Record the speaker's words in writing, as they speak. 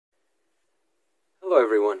Hello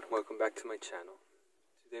everyone, welcome back to my channel.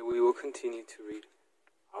 Today we will continue to read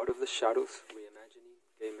Out of the Shadows, Reimagining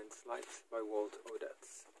Gay Men's Lives by Walt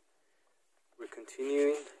Odets. We're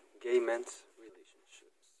continuing gay men's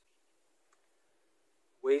relationships.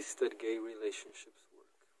 Ways that gay relationships work.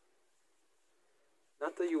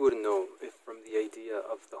 Not that you would know if from the idea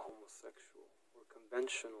of the homosexual or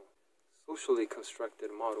conventional, socially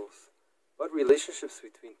constructed models, but relationships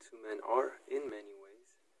between two men are, in many ways,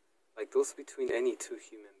 like those between any two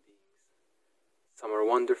human beings. Some are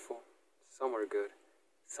wonderful, some are good,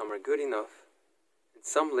 some are good enough, and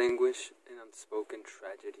some languish in unspoken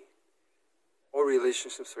tragedy. All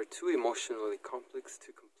relationships are too emotionally complex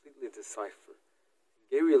to completely decipher.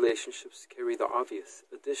 Gay relationships carry the obvious,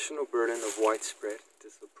 additional burden of widespread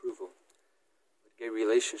disapproval. But gay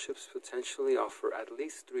relationships potentially offer at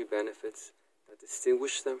least three benefits that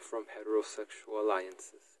distinguish them from heterosexual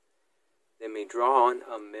alliances. They may draw on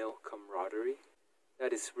a male camaraderie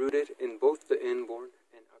that is rooted in both the inborn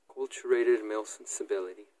and acculturated male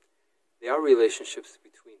sensibility. They are relationships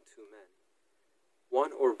between two men,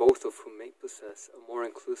 one or both of whom may possess a more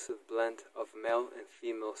inclusive blend of male and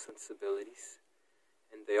female sensibilities,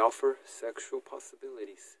 and they offer sexual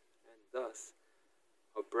possibilities, and thus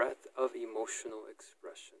a breadth of emotional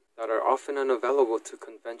expression that are often unavailable to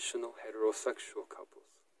conventional heterosexual couples.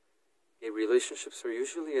 Gay relationships are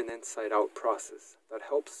usually an inside-out process that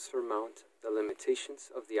helps surmount the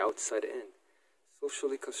limitations of the outside-in,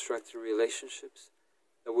 socially constructed relationships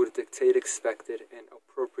that would dictate expected and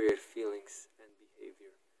appropriate feelings and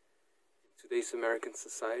behavior. In today's American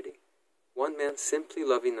society, one man simply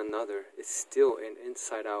loving another is still an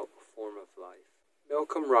inside-out form of life. Male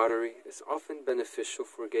camaraderie is often beneficial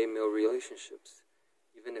for gay male relationships,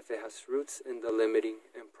 even if it has roots in the limiting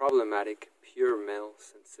and problematic pure male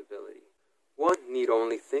sensibility. One need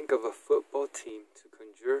only think of a football team to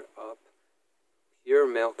conjure up pure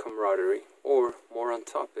male camaraderie, or, more on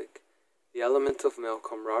topic, the element of male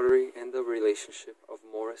camaraderie in the relationship of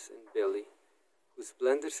Morris and Billy, whose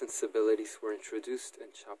blended sensibilities were introduced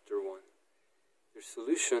in Chapter 1. Their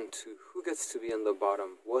solution to who gets to be on the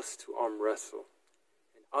bottom was to arm wrestle,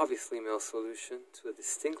 an obviously male solution to a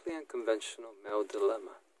distinctly unconventional male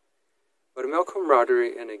dilemma. But male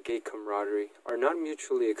camaraderie and a gay camaraderie are not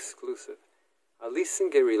mutually exclusive. At least in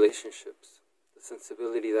gay relationships, the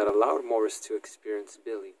sensibility that allowed Morris to experience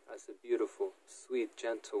Billy as a beautiful, sweet,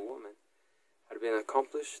 gentle woman had been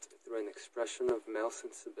accomplished through an expression of male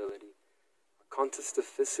sensibility, a contest of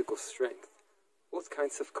physical strength. Both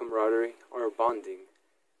kinds of camaraderie are bonding,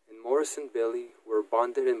 and Morris and Billy were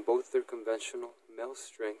bonded in both their conventional male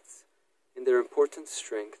strengths and their important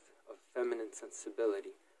strength of feminine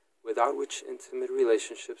sensibility, without which intimate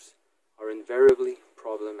relationships are invariably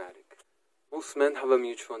problematic. Most men have a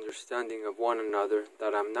mutual understanding of one another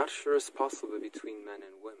that I'm not sure is possible between men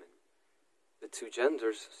and women. The two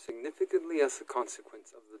genders, significantly as a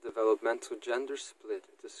consequence of the developmental gender split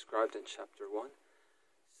described in Chapter 1,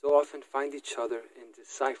 so often find each other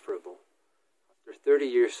indecipherable. After 30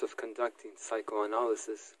 years of conducting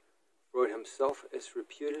psychoanalysis, Freud himself is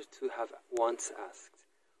reputed to have once asked,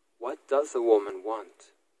 "What does a woman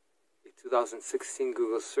want?" A 2016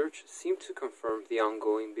 Google search seemed to confirm the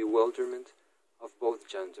ongoing bewilderment of both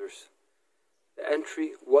genders. The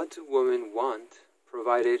entry, "What do women want?"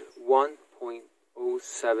 provided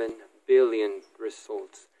 1.07 billion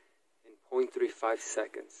results in 0.35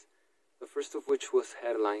 seconds, the first of which was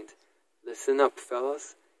headlined, "Listen up,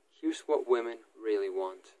 fellas, here's what women really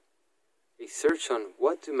want." A search on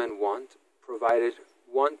 "What do men want?" provided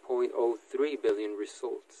 1.03 billion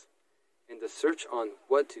results, and the search on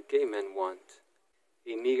 "What do gay men want?"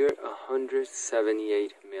 a meager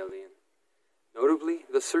 178 million. Notably,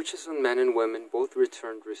 the searches on men and women both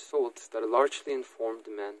returned results that largely informed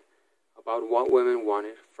men about what women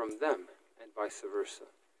wanted from them, and vice versa.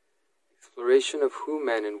 Exploration of who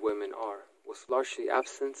men and women are was largely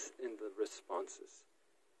absent in the responses.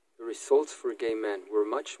 The results for gay men were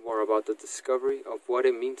much more about the discovery of what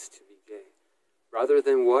it means to be gay, rather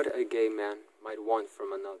than what a gay man might want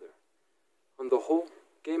from another. On the whole,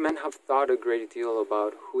 gay men have thought a great deal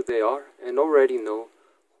about who they are and already know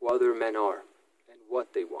who other men are and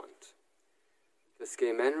what they want. Because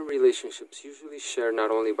gay men in relationships usually share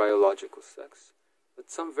not only biological sex, but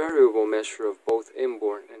some variable measure of both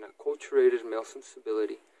inborn and acculturated male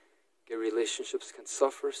sensibility, gay relationships can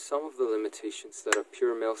suffer some of the limitations that a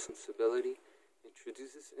pure male sensibility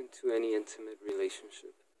introduces into any intimate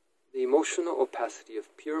relationship. The emotional opacity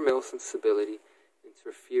of pure male sensibility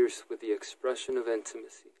interferes with the expression of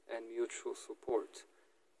intimacy and mutual support,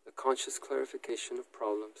 the conscious clarification of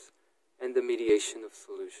problems, and the mediation of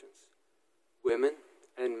solutions. Women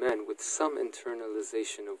and men with with some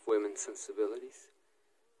internalization of women's sensibilities,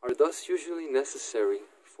 are thus usually necessary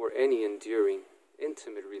for any enduring,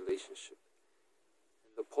 intimate relationship. In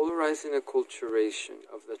the polarizing acculturation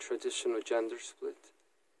of the traditional gender split,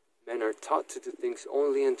 men are taught to do things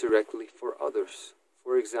only indirectly for others,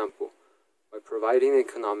 for example, by providing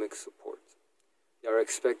economic support. They are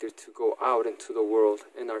expected to go out into the world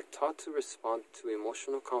and are taught to respond to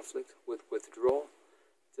emotional conflict with withdrawal,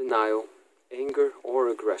 denial, anger, or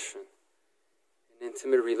aggression. An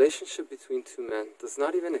intimate relationship between two men does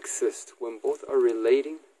not even exist when both are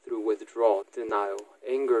relating through withdrawal, denial,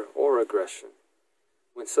 anger, or aggression.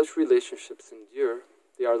 When such relationships endure,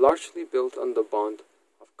 they are largely built on the bond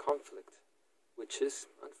of conflict, which is,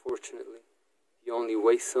 unfortunately, the only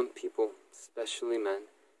way some people, especially men,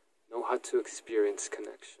 know how to experience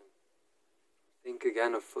connection. Think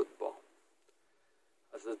again of football.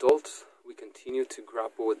 As adults, we continue to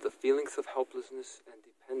grapple with the feelings of helplessness and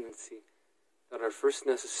dependency that are first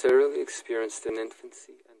necessarily experienced in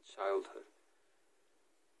infancy and childhood.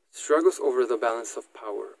 Struggles over the balance of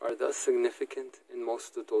power are thus significant in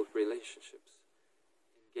most adult relationships.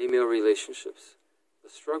 In gay-male relationships, the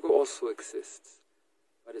struggle also exists,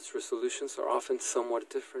 but its resolutions are often somewhat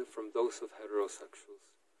different from those of heterosexuals.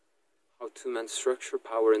 How two men structure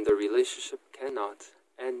power in their relationship cannot,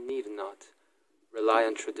 and need not, rely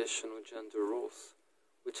on traditional gender roles,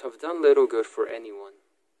 which have done little good for anyone.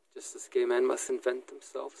 Just as gay men must invent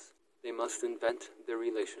themselves, they must invent their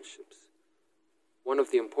relationships. One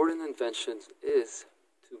of the important inventions is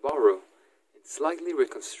to borrow and slightly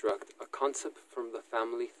reconstruct a concept from the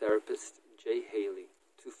family therapist J. Haley,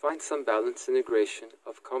 to find some balance integration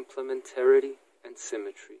of complementarity and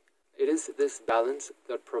symmetry. It is this balance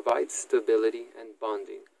that provides stability and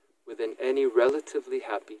bonding within any relatively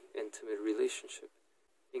happy, intimate relationship.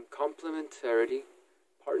 In complementarity,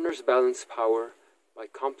 partners balance power by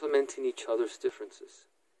complementing each other's differences.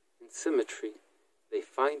 In symmetry, they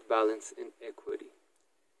find balance in equity.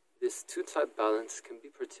 This two-type balance can be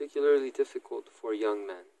particularly difficult for young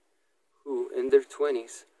men, who, in their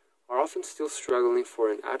 20s, are often still struggling for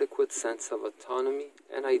an adequate sense of autonomy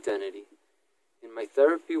and identity. In my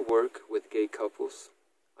therapy work with gay couples,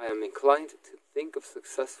 I am inclined to think of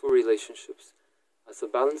successful relationships as a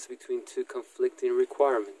balance between two conflicting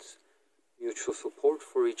requirements: mutual support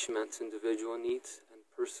for each man's individual needs and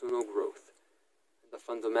personal growth, and the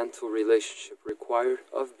fundamental relationship required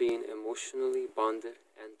of being emotionally bonded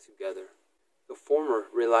and together. The former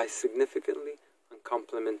relies significantly on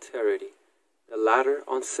complementarity, the latter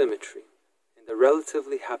on symmetry, and the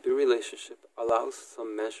relatively happy relationship allows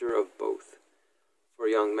some measure of both. For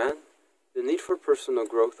young men, the need for personal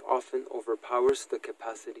growth often overpowers the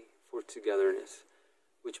capacity for togetherness,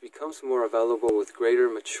 which becomes more available with greater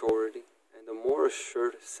maturity and a more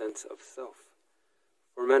assured sense of self.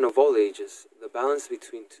 For men of all ages, the balance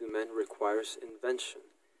between two men requires invention,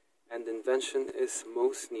 and invention is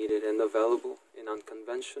most needed and available in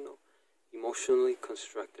unconventional, emotionally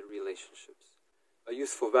constructed relationships. A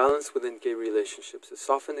useful balance within gay relationships is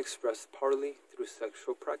often expressed partly through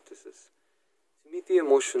sexual practices. To meet the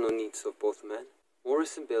emotional needs of both men,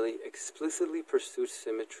 Morris and Billy explicitly pursued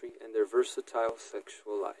symmetry in their versatile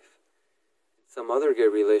sexual life. In some other gay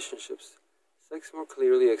relationships, sex more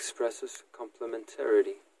clearly expresses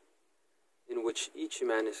complementarity, in which each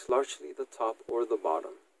man is largely the top or the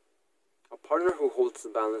bottom. A partner who holds the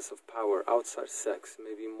balance of power outside sex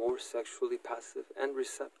may be more sexually passive and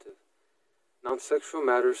receptive. Non-sexual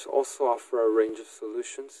matters also offer a range of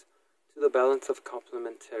solutions to the balance of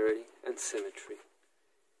complementarity and symmetry.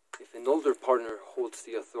 If an older partner holds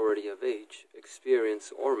the authority of age,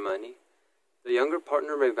 experience, or money, the younger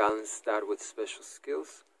partner may balance that with special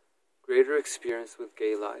skills, greater experience with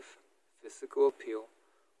gay life, physical appeal,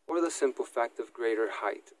 or the simple fact of greater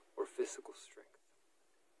height or physical strength.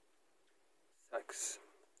 Sex.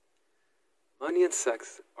 Money and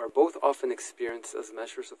sex are both often experienced as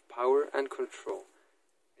measures of power and control,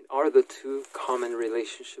 and are the two common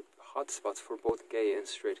relationship hotspots for both gay and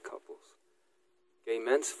straight couples. Gay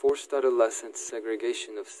men's forced adolescent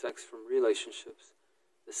segregation of sex from relationships,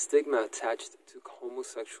 the stigma attached to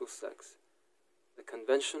homosexual sex, the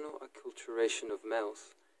conventional acculturation of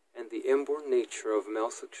males, and the inborn nature of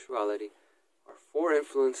male sexuality are four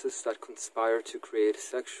influences that conspire to create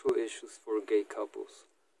sexual issues for gay couples.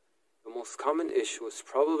 The most common issue is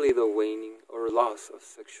probably the waning or loss of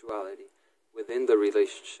sexuality within the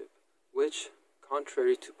relationship, which,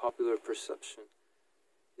 contrary to popular perception,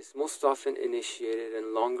 is most often initiated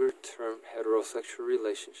in longer-term heterosexual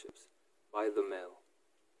relationships by the male.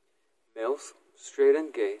 Males, straight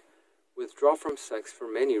and gay, withdraw from sex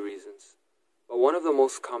for many reasons, but one of the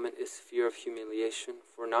most common is fear of humiliation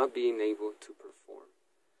for not being able to perform.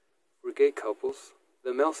 For gay couples,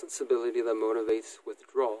 the male sensibility that motivates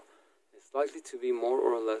withdrawal is likely to be more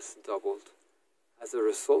or less doubled. As a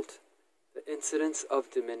result, the incidence of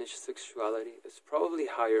diminished sexuality is probably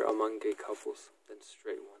higher among gay couples than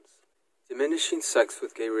straight ones. Diminishing sex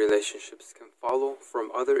with gay relationships can follow from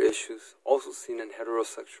other issues also seen in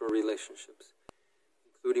heterosexual relationships,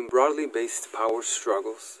 including broadly based power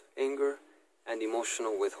struggles, anger, and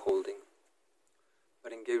emotional withholding.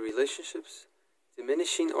 But in gay relationships,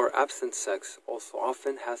 diminishing or absent sex also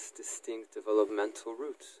often has distinct developmental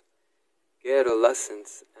roots. Gay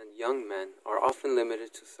adolescents and young men are often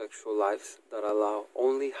limited to sexual lives that allow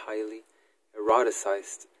only highly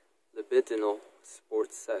eroticized, libidinal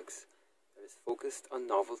sports sex that is focused on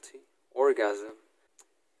novelty, orgasm,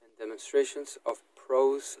 and demonstrations of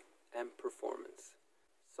prose and performance.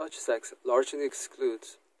 Such sex largely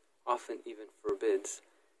excludes, often even forbids,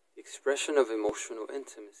 the expression of emotional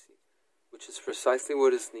intimacy, which is precisely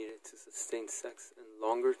what is needed to sustain sex in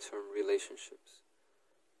longer-term relationships.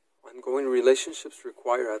 Ongoing relationships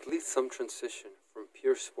require at least some transition from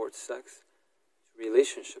pure sports sex to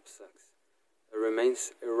relationship sex that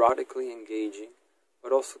remains erotically engaging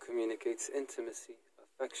but also communicates intimacy,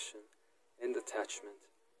 affection, and attachment.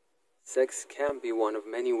 Sex can be one of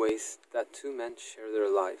many ways that two men share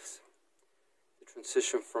their lives. The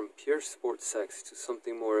transition from pure sports sex to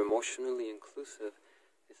something more emotionally inclusive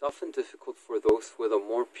is often difficult for those with a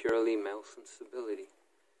more purely male sensibility.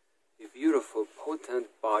 A beautiful, potent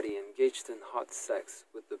body engaged in hot sex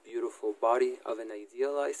with the beautiful body of an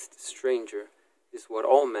idealized stranger is what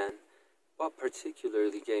all men, but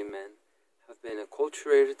particularly gay men, have been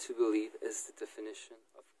acculturated to believe is the definition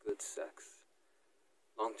of good sex.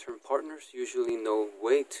 Long-term partners usually know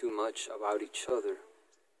way too much about each other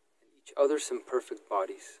and each other's imperfect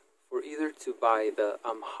bodies for either to buy the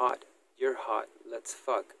 "I'm hot, you're hot, let's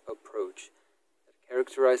fuck" approach that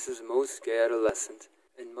characterizes most gay adolescent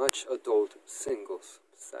and much adult singles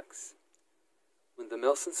sex. When the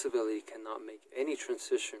male sensibility cannot make any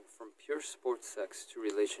transition from pure sports sex to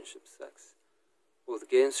relationship sex, both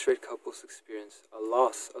gay and straight couples experience a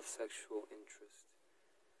loss of sexual interest.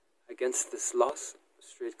 Against this loss,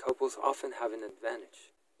 straight couples often have an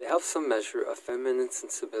advantage. They have some measure of feminine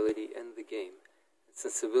sensibility in the game, and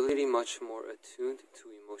sensibility much more attuned to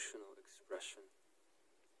emotional expression.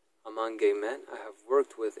 Among gay men I have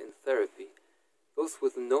worked with in therapy, those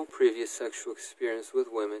with no previous sexual experience with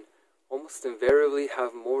women almost invariably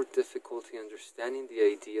have more difficulty understanding the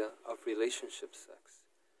idea of relationship sex.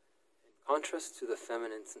 In contrast to the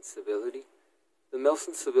feminine sensibility, the male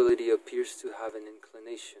sensibility appears to have an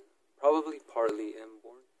inclination, probably partly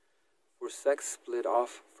inborn, for sex split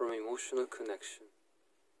off from emotional connection.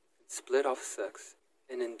 Split off sex,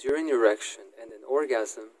 an enduring erection, and an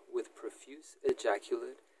orgasm with profuse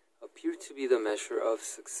ejaculate appear to be the measure of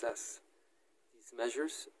success. These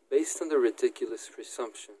measures, based on the ridiculous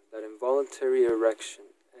presumption that involuntary erection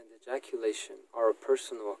and ejaculation are a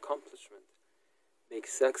personal accomplishment, make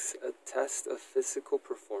sex a test of physical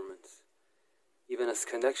performance. Even as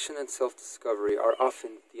connection and self-discovery are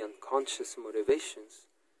often the unconscious motivations,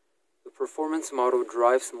 the performance model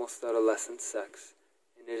drives most adolescent sex,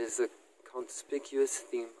 and it is a conspicuous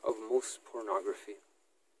theme of most pornography.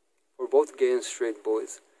 For both gay and straight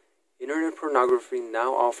boys, internet pornography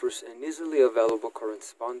now offers an easily available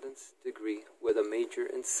correspondence degree with a major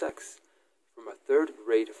in sex from a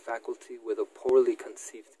third-rate faculty with a poorly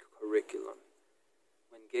conceived curriculum.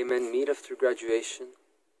 When gay men meet after graduation,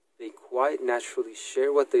 they quite naturally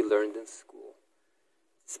share what they learned in school.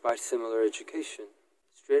 Despite similar education,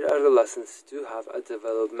 straight adolescents do have a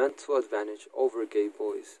developmental advantage over gay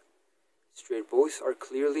boys. Straight boys are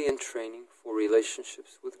clearly in training for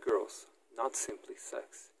relationships with girls, not simply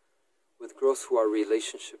sex. With girls who are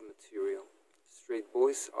relationship material, straight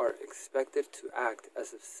boys are expected to act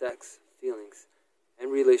as if sex, feelings,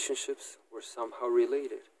 and relationships were somehow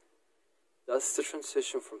related. Thus, the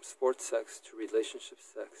transition from sports sex to relationship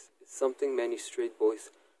sex is something many straight boys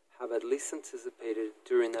have at least anticipated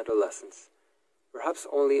during adolescence, perhaps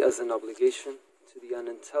only as an obligation to the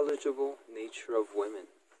unintelligible nature of women.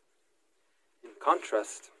 In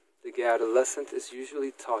contrast, the gay adolescent is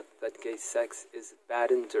usually taught that gay sex is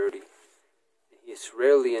bad and dirty, and he is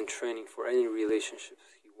rarely in training for any relationships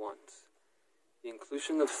he wants. The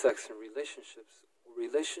inclusion of sex in relationships, or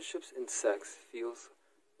relationships in sex, feels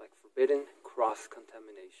like forbidden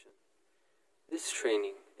cross-contamination. This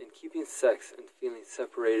training in keeping sex and feelings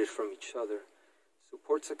separated from each other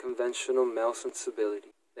supports a conventional male sensibility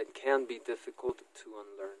that can be difficult to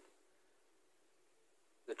unlearn.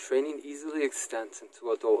 The training easily extends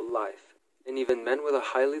into adult life, and even men with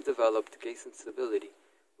a highly developed gay sensibility,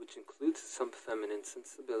 which includes some feminine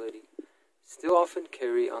sensibility, still often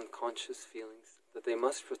carry unconscious feelings that they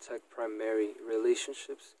must protect primary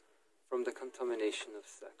relationships from the contamination of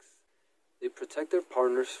sex. They protect their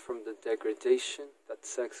partners from the degradation that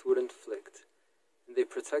sex would inflict, and they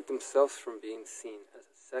protect themselves from being seen as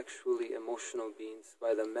sexually emotional beings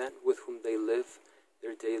by the men with whom they live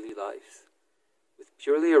their daily lives. With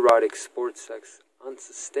purely erotic sport sex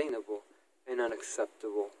unsustainable and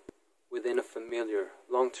unacceptable within a familiar,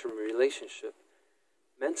 long-term relationship,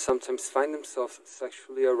 men sometimes find themselves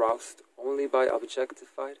sexually aroused only by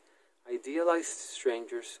objectified, idealized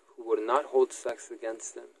strangers who would not hold sex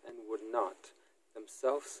against them and would not,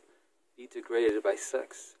 themselves, be degraded by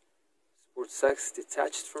sex. Sport sex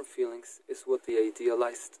detached from feelings is what the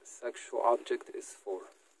idealized sexual object is for.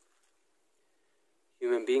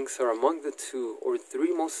 Human beings are among the 2 or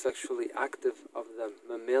 3 most sexually active of the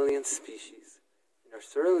mammalian species, and are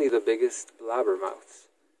certainly the biggest blabbermouths.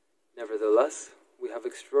 Nevertheless, we have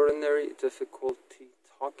extraordinary difficulty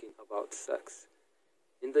talking about sex.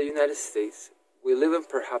 In the United States, we live in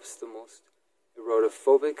perhaps the most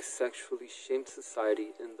erotophobic, sexually shamed society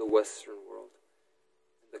in the Western world.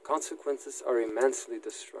 And the consequences are immensely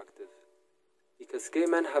destructive. Because gay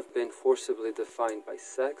men have been forcibly defined by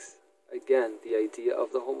sex, again, the idea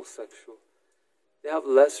of the homosexual, they have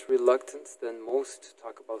less reluctance than most to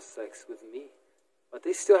talk about sex with me, but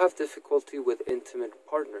they still have difficulty with intimate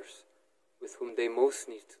partners with whom they most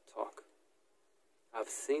need to talk. I've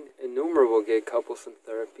seen innumerable gay couples in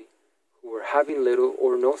therapy who were having little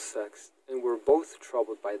or no sex and were both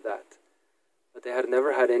troubled by that, but they had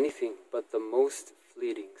never had anything but the most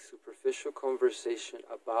fleeting, superficial conversation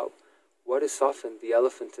about what is often the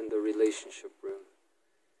elephant in the relationship room.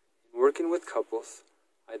 In working with couples,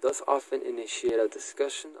 I thus often initiate a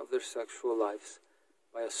discussion of their sexual lives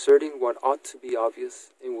by asserting what ought to be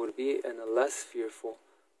obvious and would be in a less fearful,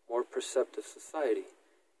 more perceptive society.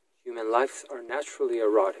 Human lives are naturally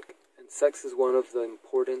erotic, and sex is one of the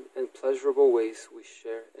important and pleasurable ways we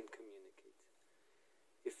share and communicate.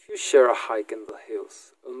 If you share a hike in the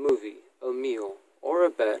hills, a movie, a meal, or a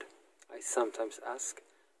bed, I sometimes ask,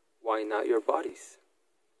 why not your bodies?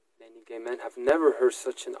 Many gay men have never heard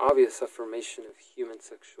such an obvious affirmation of human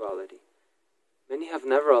sexuality. Many have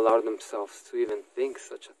never allowed themselves to even think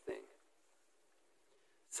such a thing.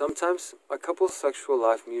 Sometimes a couple's sexual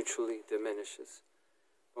life mutually diminishes,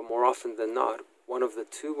 but more often than not, one of the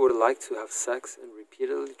 2 would like to have sex and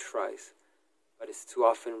repeatedly tries, but is too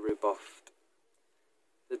often rebuffed.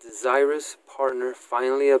 The desirous partner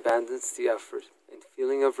finally abandons the effort in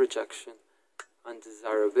feeling of rejection,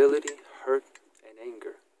 undesirability, hurt, and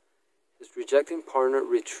anger. His rejecting partner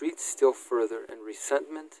retreats still further in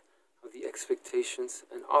resentment of the expectations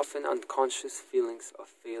and often unconscious feelings of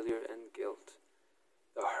failure and guilt.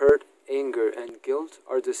 The hurt, anger, and guilt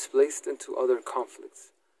are displaced into other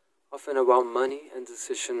conflicts, often about money and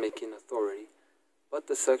decision-making authority, but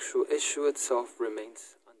the sexual issue itself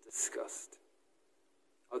remains undiscussed.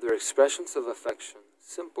 Other expressions of affection,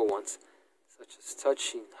 simple ones, such as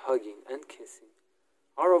touching, hugging, and kissing,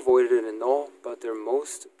 are avoided in all but their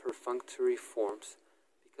most perfunctory forms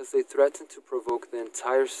because they threaten to provoke the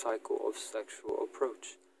entire cycle of sexual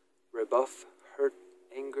approach: rebuff, hurt,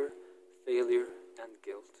 anger, failure, and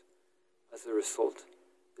guilt. As a result,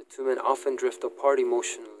 the 2 men often drift apart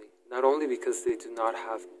emotionally, not only because they do not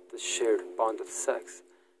have the shared bond of sex,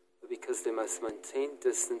 but because they must maintain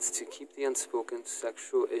distance to keep the unspoken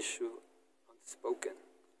sexual issue unspoken.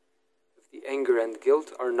 If the anger and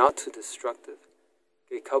guilt are not too destructive,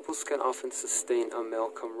 gay couples can often sustain a male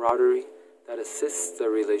camaraderie that assists the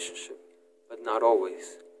relationship, but not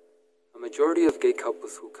always. A majority of gay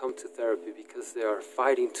couples who come to therapy because they are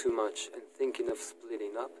fighting too much and thinking of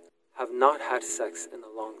splitting up have not had sex in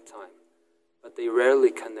a long time, but they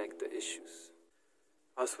rarely connect the issues.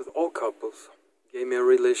 As with all couples, gay male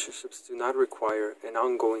relationships do not require an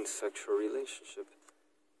ongoing sexual relationship.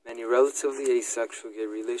 Many relatively asexual gay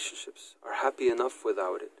relationships are happy enough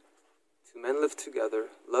without it. 2 men live together,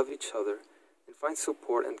 love each other, and find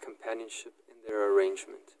support and companionship in their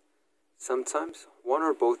arrangement. Sometimes, one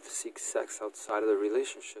or both seek sex outside of the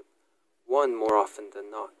relationship, one more often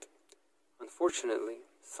than not. Unfortunately,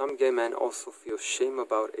 some gay men also feel shame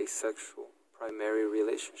about asexual, primary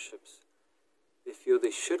relationships. They feel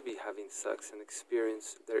they should be having sex and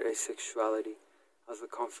experience their asexuality as a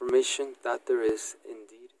confirmation that there is,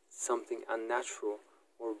 indeed, something unnatural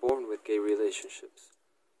or born with gay relationships,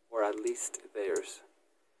 or at least theirs.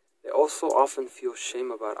 They also often feel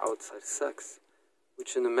shame about outside sex,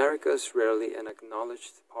 which in America is rarely an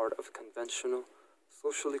acknowledged part of conventional,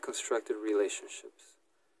 socially constructed relationships.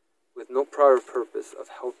 with no prior purpose of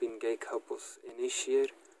helping gay couples initiate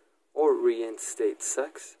or reinstate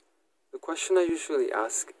sex, the question I usually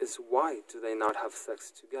ask is, why do they not have sex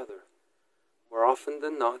together? More often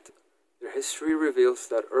than not, their history reveals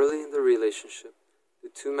that early in the relationship, the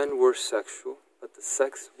two men were sexual, but the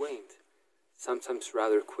sex waned, sometimes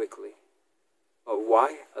rather quickly. But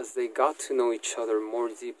why, as they got to know each other more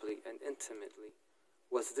deeply and intimately,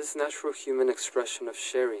 was this natural human expression of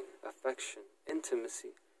sharing, affection,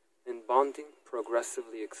 intimacy, and bonding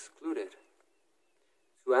progressively excluded?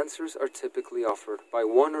 Two answers are typically offered by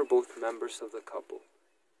one or both members of the couple.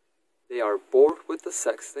 They are bored with the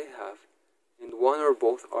sex they have, and one or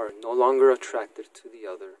both are no longer attracted to the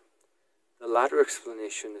other. The latter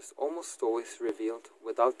explanation is almost always revealed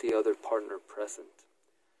without the other partner present.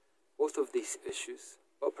 Both of these issues,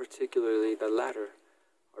 but particularly the latter,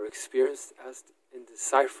 are experienced as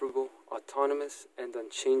indecipherable, autonomous, and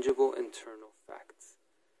unchangeable internal facts.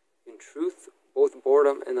 In truth, both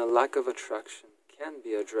boredom and a lack of attraction can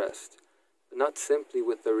be addressed, but not simply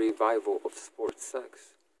with the revival of sports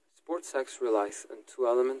sex. Sports sex relies on two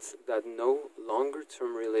elements that no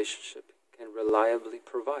longer-term relationship can reliably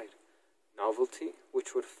provide: novelty,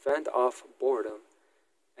 which would fend off boredom,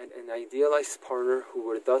 and an idealized partner who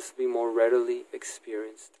would thus be more readily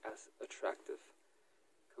experienced as attractive.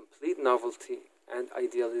 Complete novelty and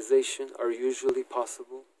idealization are usually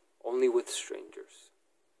possible only with strangers.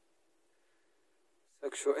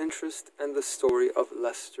 Sexual interest and the story of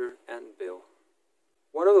Lester and Bill.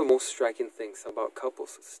 One of the most striking things about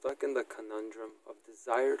couples stuck in the conundrum of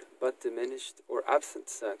desired but diminished or absent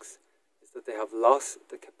sex is that they have lost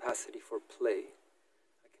the capacity for play,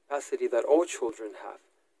 a capacity that all children have,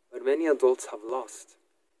 but many adults have lost.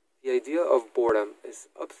 The idea of boredom is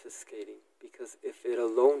obfuscating because if it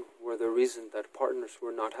alone were the reason that partners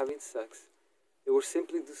were not having sex, they would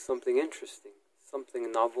simply do something interesting,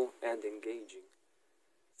 something novel and engaging,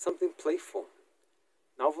 something playful.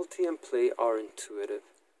 Novelty and play are intuitive,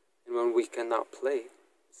 and when we cannot play,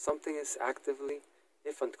 something is actively,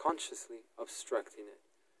 if unconsciously, obstructing it.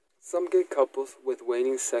 Some gay couples with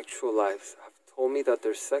waning sexual lives have told me that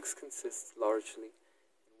their sex consists largely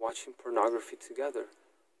in watching pornography together,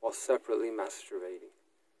 while separately masturbating.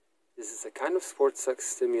 This is a kind of sports sex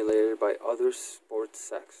stimulated by other sports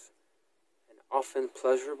sex, an often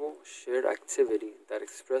pleasurable shared activity that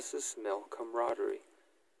expresses male camaraderie.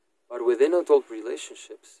 But within adult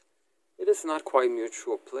relationships, it is not quite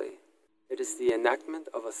mutual play. It is the enactment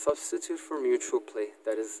of a substitute for mutual play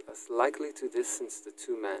that is as likely to distance the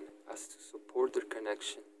two men as to support their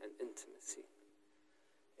connection and intimacy.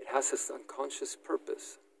 It has its unconscious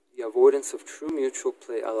purpose. The avoidance of true mutual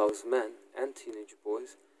play allows men and teenage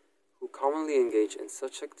boys who commonly engage in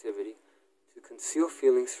such activity to conceal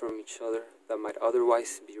feelings from each other that might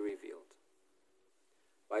otherwise be revealed.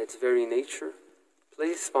 By its very nature, play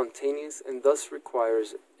is spontaneous and thus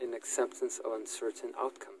requires an acceptance of uncertain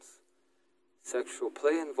outcomes. Sexual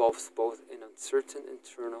play involves both an uncertain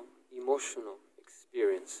internal, emotional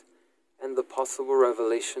experience and the possible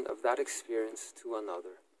revelation of that experience to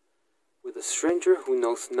another. With a stranger who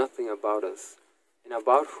knows nothing about us and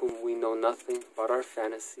about whom we know nothing but our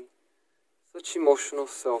fantasy, such emotional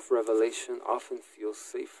self-revelation often feels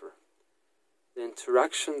safer. The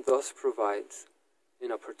interaction thus provides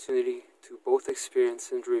an opportunity to both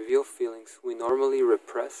experience and reveal feelings we normally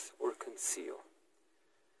repress or conceal.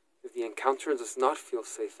 If the encounter does not feel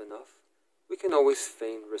safe enough, we can always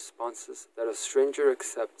feign responses that a stranger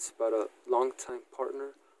accepts but a longtime partner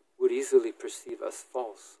would easily perceive as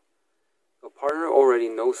false. The partner already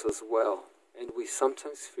knows us well, and we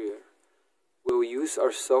sometimes fear will use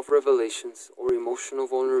our self-revelations or emotional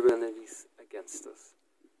vulnerabilities against us.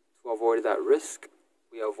 To avoid that risk,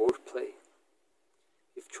 we avoid play.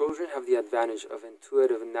 If children have the advantage of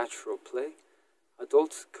intuitive natural play,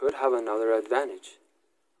 adults could have another advantage: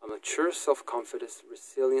 a mature self-confidence,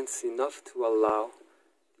 resilience enough to allow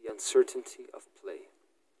the uncertainty of play.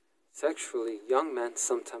 Sexually, young men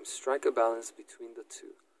sometimes strike a balance between the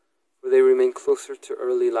two, where they remain closer to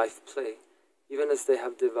early life play, even as they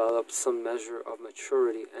have developed some measure of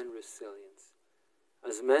maturity and resilience.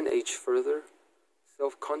 As men age further,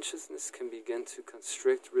 self-consciousness can begin to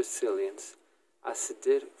constrict resilience, as it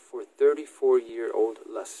did for 34-year-old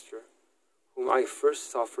Lester, whom I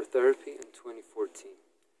first saw for therapy in 2014.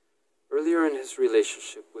 Earlier in his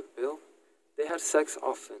relationship with Bill, they had sex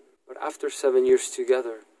often, but after 7 years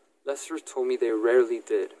together, Lester told me they rarely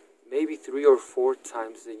did, maybe 3 or 4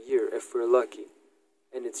 times a year if we're lucky,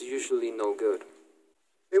 and it's usually no good.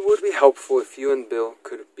 It would be helpful if you and Bill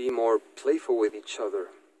could be more playful with each other,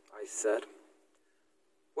 I said.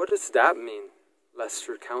 What does that mean?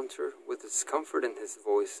 Lester countered with discomfort in his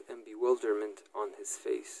voice and bewilderment on his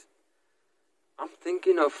face. I'm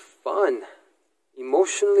thinking of fun,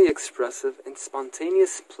 emotionally expressive and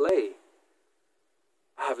spontaneous play.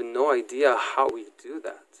 I have no idea how we do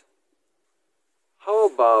that. How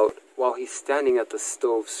about while he's standing at the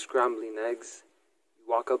stove scrambling eggs, you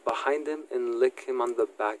walk up behind him and lick him on the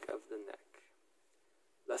back of the neck?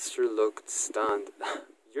 Lester looked stunned.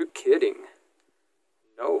 You're kidding.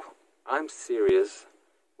 No, I'm serious.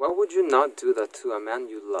 Why would you not do that to a man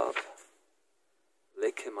you love?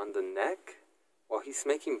 Lick him on the neck while he's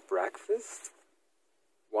making breakfast?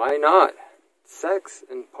 Why not? Sex,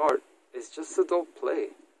 in part, is just adult play.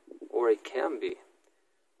 Or it can be.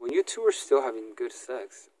 When you two are still having good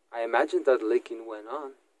sex, I imagine that licking went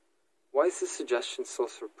on. Why is this suggestion so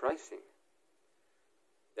surprising?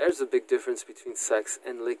 There's a big difference between sex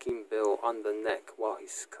and licking Bill on the neck while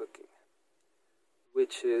he's cooking.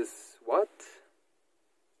 Which is what?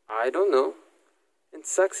 I don't know. In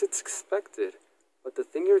sex it's expected, but the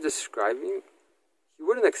thing you're describing, you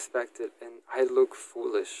wouldn't expect it and I'd look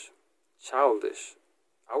foolish, childish.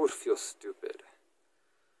 I would feel stupid.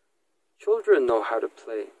 Children know how to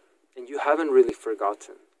play, and you haven't really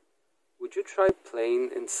forgotten. Would you try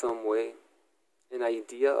playing in some way, an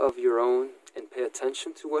idea of your own, and pay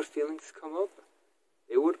attention to what feelings come up?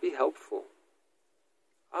 It would be helpful.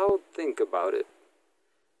 I'll think about it.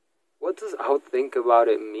 What does I'll think about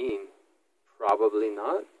it mean? Probably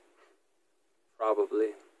not. Probably.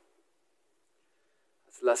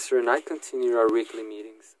 As Lester and I continued our weekly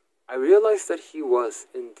meetings, I realized that he was,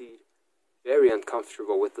 indeed, very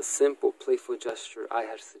uncomfortable with the simple, playful gesture I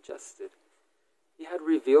had suggested. He had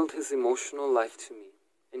revealed his emotional life to me,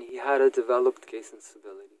 and he had a developed gay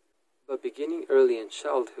sensibility. But beginning early in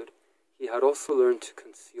childhood, he had also learned to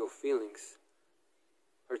conceal feelings,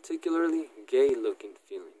 particularly gay-looking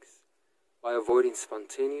feelings, by avoiding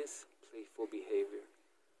spontaneous, playful behavior.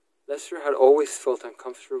 Lester had always felt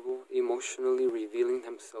uncomfortable emotionally revealing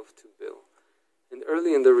himself to Bill, and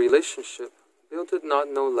early in the relationship, Bill did not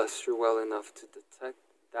know Lester well enough to detect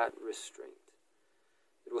that restraint.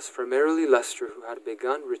 It was primarily Lester who had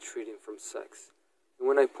begun retreating from sex, and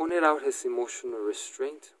when I pointed out his emotional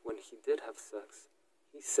restraint when he did have sex,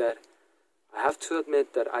 he said, I have to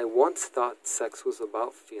admit that I once thought sex was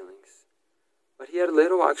about feelings, but he had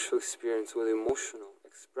little actual experience with emotional,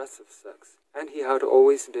 expressive sex, and he had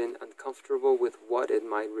always been uncomfortable with what it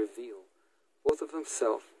might reveal, both of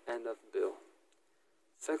himself and of Bill.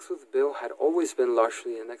 Sex with Bill had always been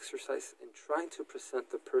largely an exercise in trying to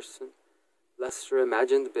present the person Lester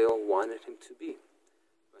imagined Bill wanted him to be,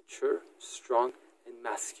 mature, strong, and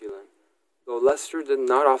masculine, though Lester did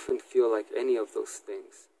not often feel like any of those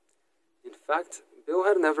things. In fact, Bill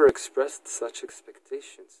had never expressed such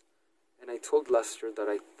expectations, and I told Lester that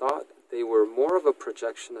I thought they were more of a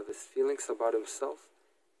projection of his feelings about himself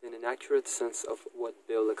than an accurate sense of what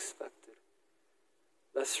Bill expected.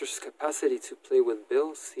 Lester's capacity to play with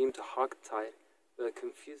Bill seemed hog-tied by a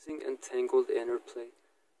confusing and tangled interplay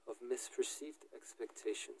of misperceived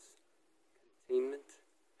expectations, containment,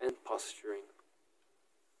 and posturing.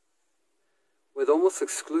 With almost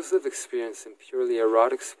exclusive experience in purely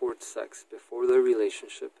erotic sports sex before their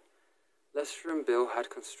relationship, Lester and Bill had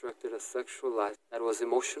constructed a sexual life that was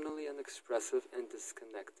emotionally unexpressive and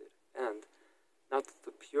disconnected, and, now that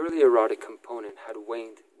the purely erotic component had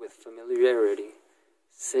waned with familiarity,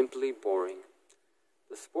 simply boring.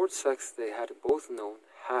 The sports sex they had both known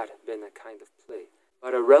had been a kind of play,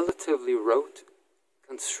 but a relatively rote,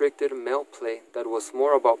 constricted male play that was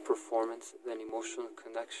more about performance than emotional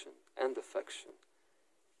connection and affection.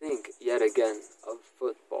 Think, yet again, of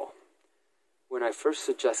football. When I first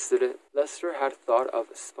suggested it, Lester had thought of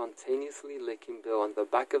spontaneously licking Bill on the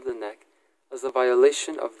back of the neck as a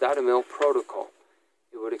violation of that male protocol.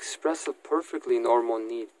 It would express a perfectly normal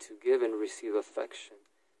need to give and receive affection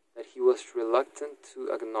that he was reluctant to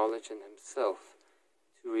acknowledge in himself,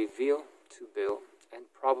 to reveal to Bill, and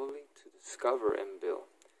probably to discover in Bill.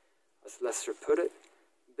 As Lester put it,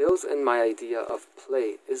 Bill's and my idea of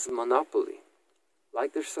play is monopoly.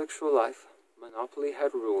 Like their sexual life, monopoly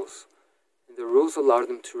had rules, and the rules allowed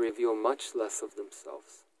them to reveal much less of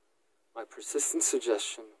themselves. My persistent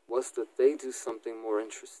suggestion was that they do something more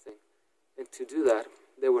interesting, and to do that,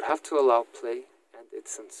 they would have to allow play and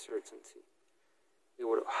its uncertainty. They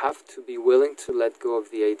would have to be willing to let go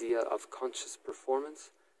of the idea of conscious performance,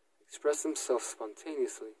 express themselves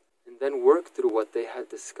spontaneously, and then work through what they had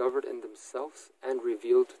discovered in themselves and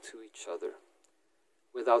revealed to each other.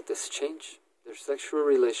 Without this change, their sexual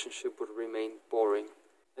relationship would remain boring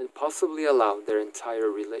and possibly allow their entire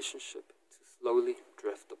relationship to slowly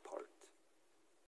drift apart.